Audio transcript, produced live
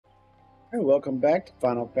And welcome back to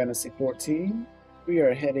Final Fantasy XIV. We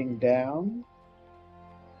are heading down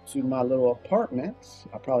to my little apartment.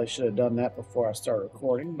 I probably should have done that before I started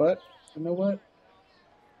recording, but you know what?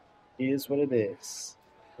 It is what it is.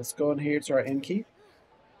 Let's go in here to our innkeep.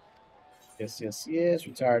 Yes.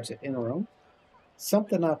 Retired to interim.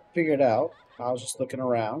 Something I figured out. I was just looking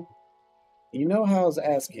around. You know how I was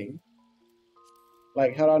asking,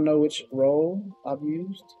 like, how do I know which role I've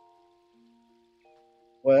used?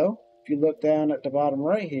 Well, if you look down at the bottom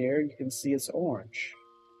right here, you can see it's orange.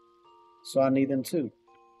 So I need them too.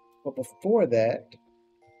 But before that,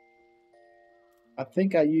 I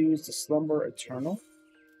think I used the Slumber Eternal.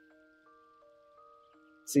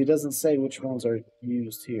 See, it doesn't say which ones are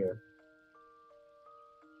used here.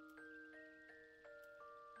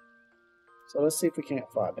 So let's see if we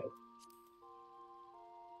can't find it.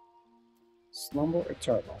 Slumber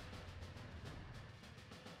Eternal.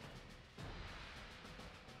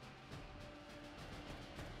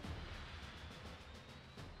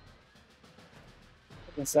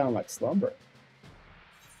 Doesn't sound like slumber.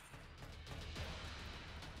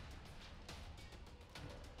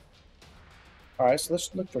 Alright, so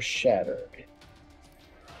let's look for Shattered.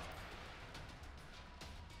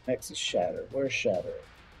 Next is Shattered. Where's Shattered?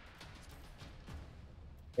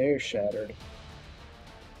 There's Shattered.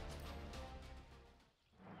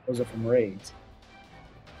 Those are from raids.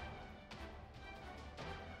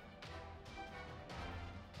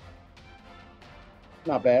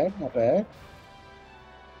 Not bad, not bad.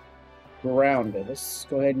 Grounded. Let's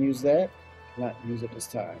go ahead and use that. Not use it this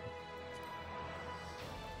time.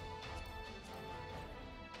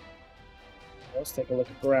 Let's take a look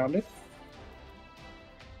at Grounded.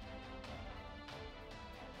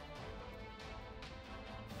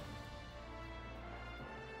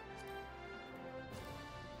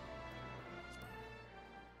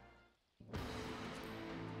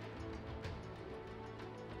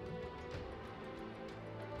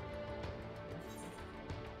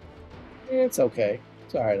 It's okay.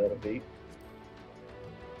 It's alright, little beat.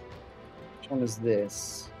 Which one is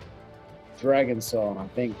this? Dragon Song. I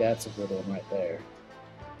think that's a good one right there.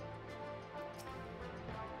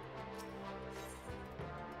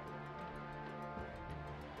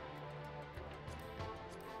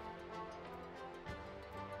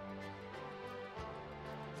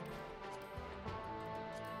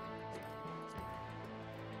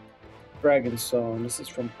 Dragon Song. This is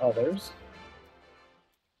from others.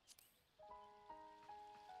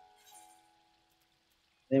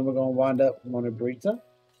 Then we're going to wind up with Monobrita.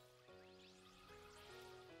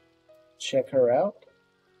 Check her out.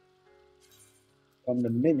 From the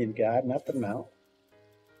minion guide, not the mount.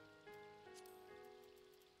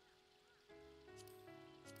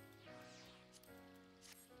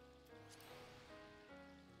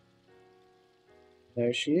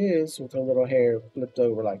 There she is with her little hair flipped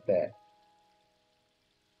over like that.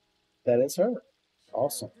 That is her.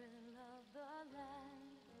 Awesome.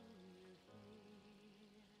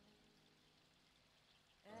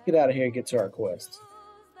 Get out of here and get to our quest.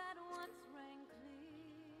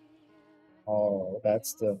 Oh,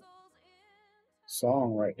 that's the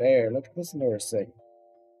song right there. Listen to her sing.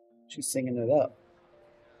 She's singing it up.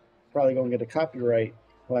 Probably gonna get a copyright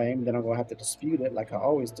claim, then I'm gonna have to dispute it like I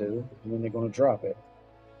always do, and then they're gonna drop it.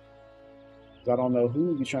 I don't know who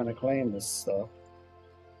will be trying to claim this stuff.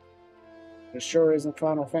 It sure isn't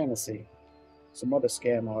Final Fantasy. Some other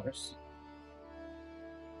scam artists.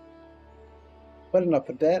 But enough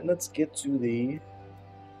of that, let's get to the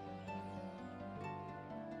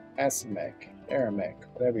Aramek,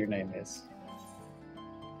 whatever your name is.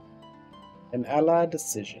 An allied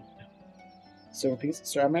decision. Silverpiece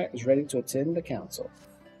Aramek is ready to attend the council.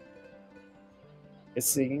 It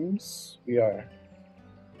seems we are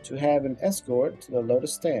to have an escort to the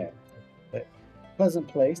Lotus Stand. A pleasant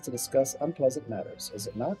place to discuss unpleasant matters, is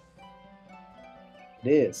it not? It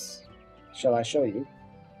is. Shall I show you?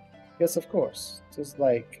 Yes, of course. Just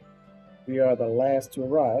like we are the last to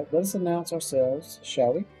arrive, let us announce ourselves,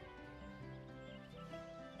 shall we?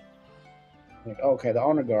 Okay, the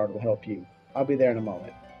honor guard will help you. I'll be there in a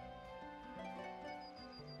moment.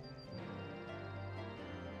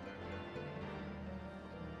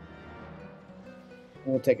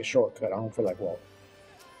 We'll take a shortcut. I don't feel like walking.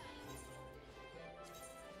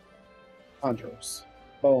 Andros.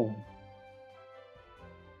 Boom.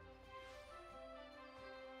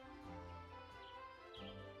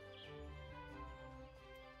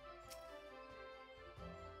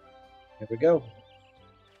 Here we go.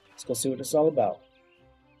 Let's go see what it's all about.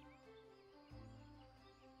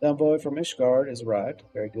 The envoy from Ishgard has arrived.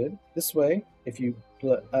 Very good. This way, if you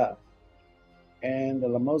and the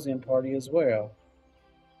Lamosian party as well.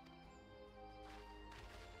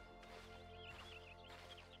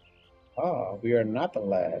 Ah, we are not the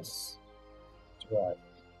last. Right.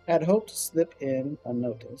 I had hoped to slip in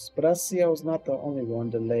unnoticed, but I see I was not the only one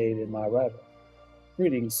delayed in my arrival.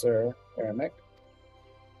 Greetings, Sir Aramek.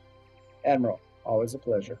 Admiral, always a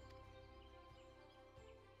pleasure.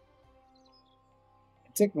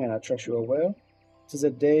 Tickman, I trust you are well. 'Tis a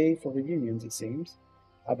day for reunions, it seems.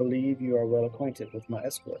 I believe you are well acquainted with my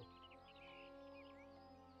escort.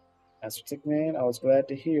 Master Tickman, I was glad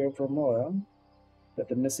to hear from Moya that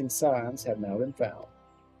the missing signs have now been found.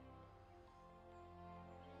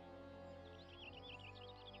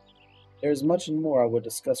 There is much more I would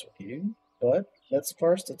discuss with you, but let's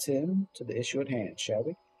first attend to the issue at hand, shall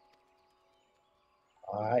we?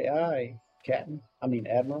 Aye, aye, Captain.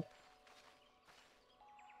 Admiral.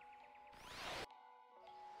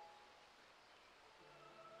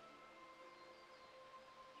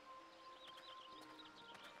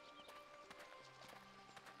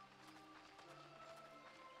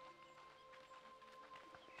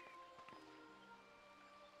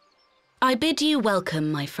 I bid you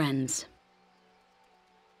welcome, my friends.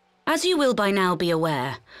 As you will by now be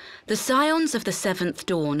aware, the Scions of the Seventh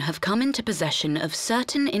Dawn have come into possession of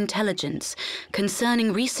certain intelligence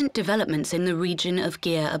concerning recent developments in the region of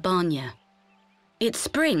Gyr Abania. It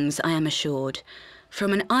springs, I am assured,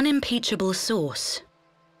 from an unimpeachable source.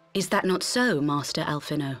 Is that not so, Master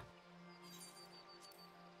Alphino?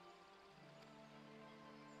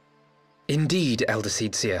 Indeed, Elder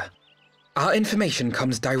Eorzea. Our information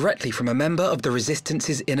comes directly from a member of the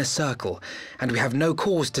Resistance's inner circle, and we have no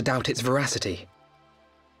cause to doubt its veracity.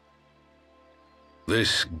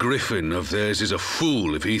 This griffin of theirs is a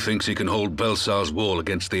fool if he thinks he can hold Belsar's wall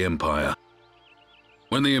against the Empire.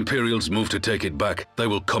 When the Imperials move to take it back, they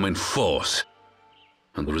will come in force,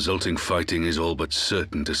 and the resulting fighting is all but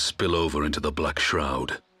certain to spill over into the Black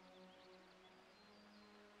Shroud.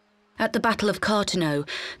 At the Battle of Cartano,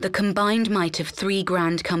 the combined might of 3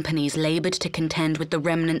 grand companies laboured to contend with the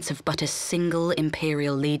remnants of but a single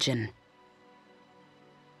Imperial legion.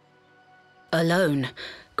 Alone,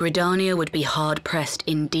 Gridania would be hard-pressed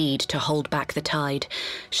indeed to hold back the tide,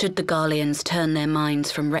 should the Garleans turn their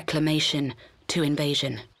minds from reclamation to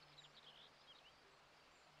invasion.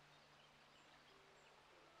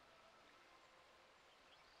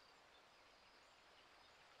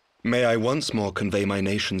 May I once more convey my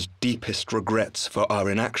nation's deepest regrets for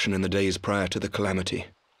our inaction in the days prior to the calamity.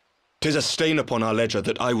 'Tis a stain upon our ledger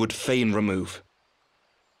that I would fain remove.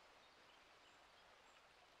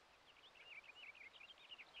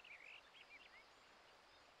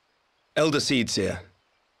 Elder Eorzea,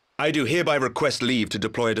 I do hereby request leave to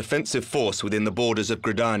deploy a defensive force within the borders of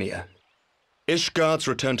Gridania. Ishgard's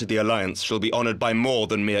return to the Alliance shall be honored by more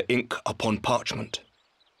than mere ink upon parchment.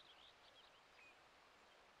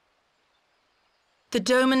 The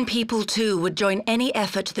Doman people, too, would join any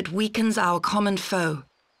effort that weakens our common foe.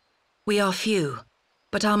 We are few,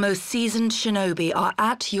 but our most seasoned shinobi are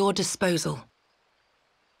at your disposal.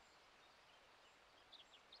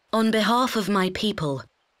 On behalf of my people,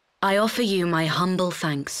 I offer you my humble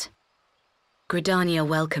thanks. Gridania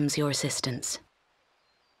welcomes your assistance.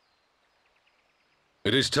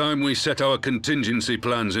 It is time we set our contingency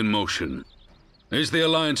plans in motion. Is the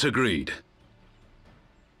Alliance agreed?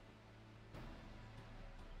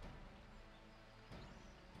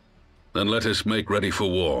 Then let us make ready for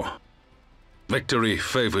war. Victory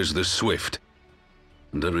favors the swift,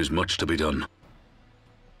 and there is much to be done.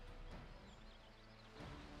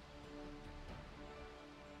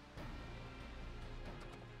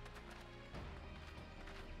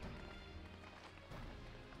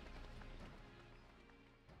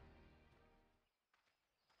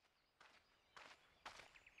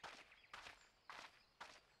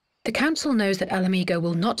 The Council knows that Alamigo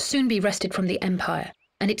will not soon be wrested from the Empire,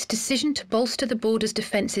 and its decision to bolster the border's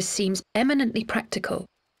defences seems eminently practical.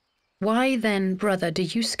 Why then, brother, do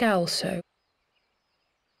you scowl so?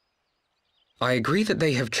 I agree that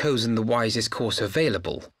they have chosen the wisest course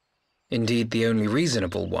available, indeed the only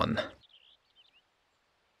reasonable one.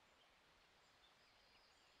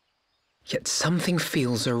 Yet something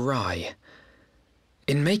feels awry.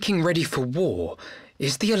 In making ready for war,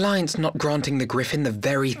 is the Alliance not granting the Griffin the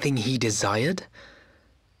very thing he desired?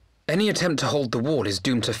 Any attempt to hold the wall is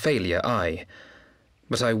doomed to failure, aye.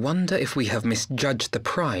 But I wonder if we have misjudged the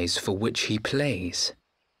prize for which he plays.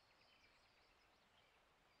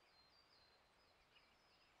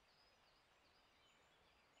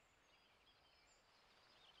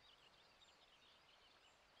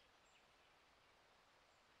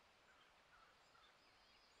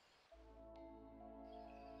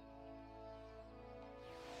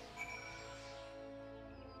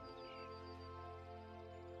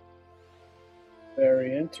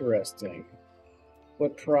 Very interesting.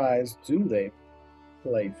 What prize do they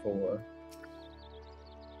play for?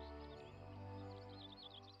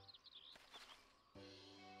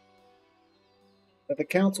 That the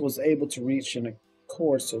council was able to reach an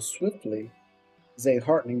accord so swiftly is a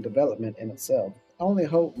heartening development in itself. I only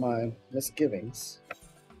hope my misgivings.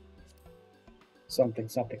 Something,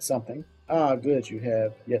 something, something. Ah, good, you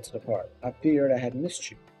have yet to depart. I feared I had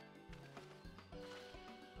missed you.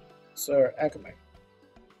 Sir Akame.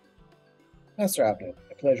 Master Abnett,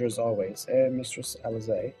 a pleasure as always, and Mistress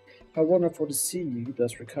Eorzea, how wonderful to see you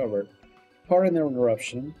thus recovered. Pardon the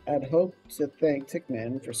interruption. I had hoped to thank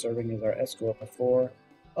Tickman for serving as our escort before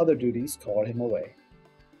other duties called him away.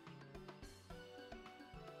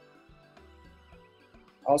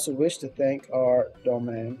 I also wish to thank our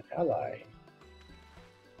domain ally.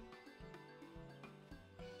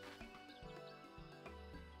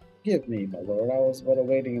 Forgive me, my lord, I was but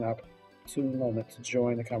awaiting an opportune moment to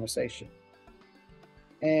join the conversation.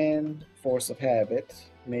 And force of habit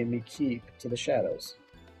made me keep to the shadows.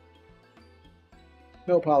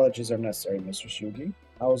 No apologies are necessary, Mr. Shugi.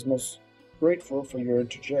 I was most grateful for your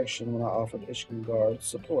interjection when I offered Ishgard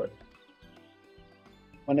support.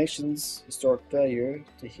 My nation's historic failure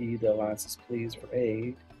to heed the Alliance's pleas for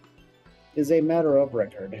aid is a matter of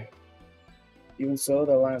record. Even so,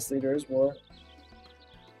 the Alliance leaders were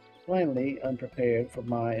plainly unprepared for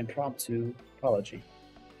my impromptu apology.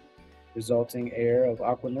 The resulting air of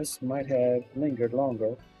awkwardness might have lingered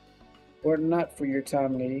longer, were it not for your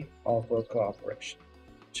timely offer of cooperation,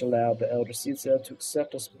 which allowed the elder Cecil to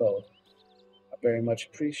accept us both. I very much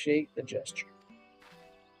appreciate the gesture.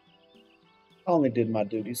 I only did my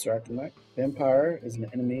duty, Sir Akame. The Empire is an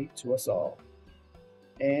enemy to us all,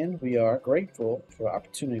 and we are grateful for the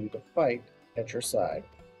opportunity to fight at your side.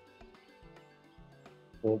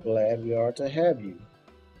 We're glad we are to have you.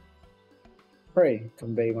 Pray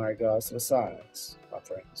convey my regards to the Scions, my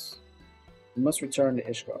friends. We must return to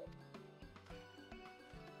Ishgard.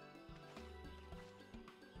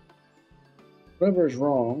 Whatever is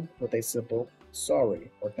wrong with a simple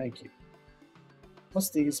sorry or thank you.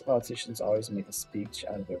 Must these politicians always make a speech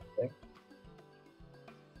out of everything?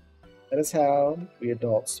 That is how we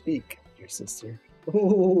adults speak, dear sister.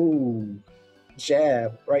 Ooh,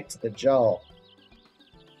 jab right to the jaw.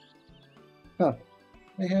 Huh.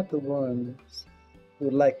 They have the ones who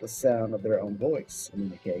would like the sound of their own voice, in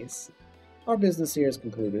any case. Our business here is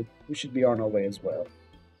concluded. We should be on our way as well.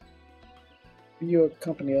 Will you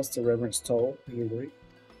accompany us to Reverend's Toll, Yuri?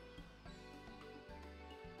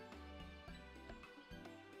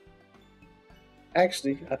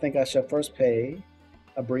 Actually, I think I shall first pay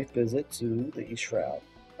a brief visit to the East Shroud.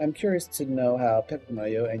 I'm curious to know how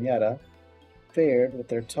Peppermayo and Yada fared with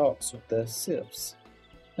their talks with the Sifs.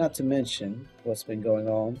 Not to mention what's been going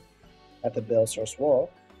on at the Belsource Wall.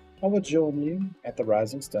 I will join you at the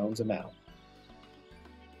Rising Stones now.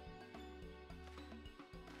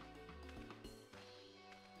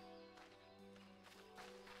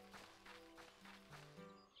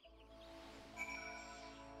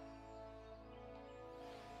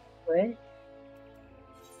 Right.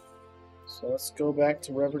 So let's go back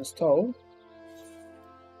to Reverend's Toll.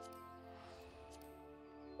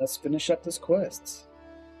 Let's finish up this quest.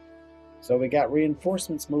 So we got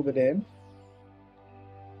reinforcements moving in,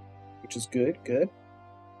 which is good, good.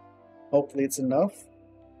 Hopefully it's enough.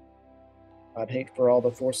 I'd hate for all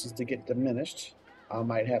the forces to get diminished. I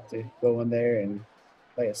might have to go in there and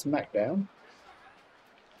play a smackdown.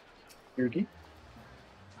 Yurgi.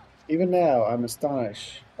 Even now, I'm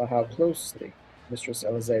astonished by how closely Mistress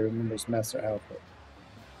Eorzea remembers Master Alfred.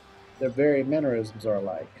 Their very mannerisms are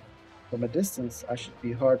alike. From a distance, I should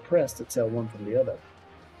be hard-pressed to tell one from the other.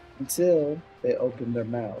 Until they open their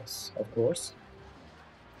mouths, of course.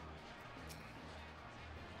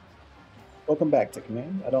 Welcome back,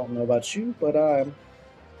 Tickman. I don't know about you, but I'm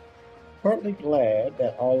partly glad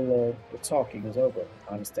that all of the talking is over.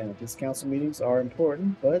 I understand that these council meetings are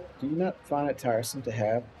important, but do you not find it tiresome to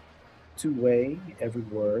have to weigh every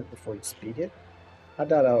word before you speak it? I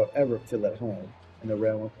doubt I'll ever feel at home in the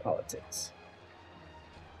realm of politics.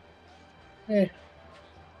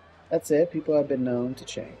 That said, people have been known to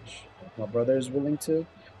change. If my brother is willing to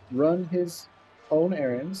run his own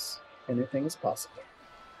errands, anything is possible.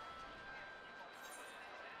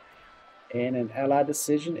 And an allied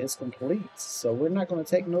decision is complete, so we're not going to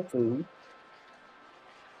take no food.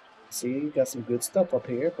 See, you got some good stuff up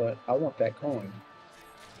here, but I want that coin.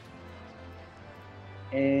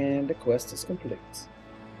 And the quest is complete.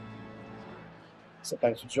 So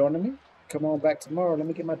thanks for joining me. Come on back tomorrow. Let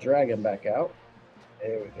me get my dragon back out.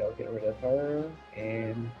 There we go. Get rid of her.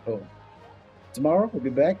 And boom. Tomorrow we'll be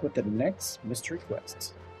back with the next mystery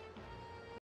quest.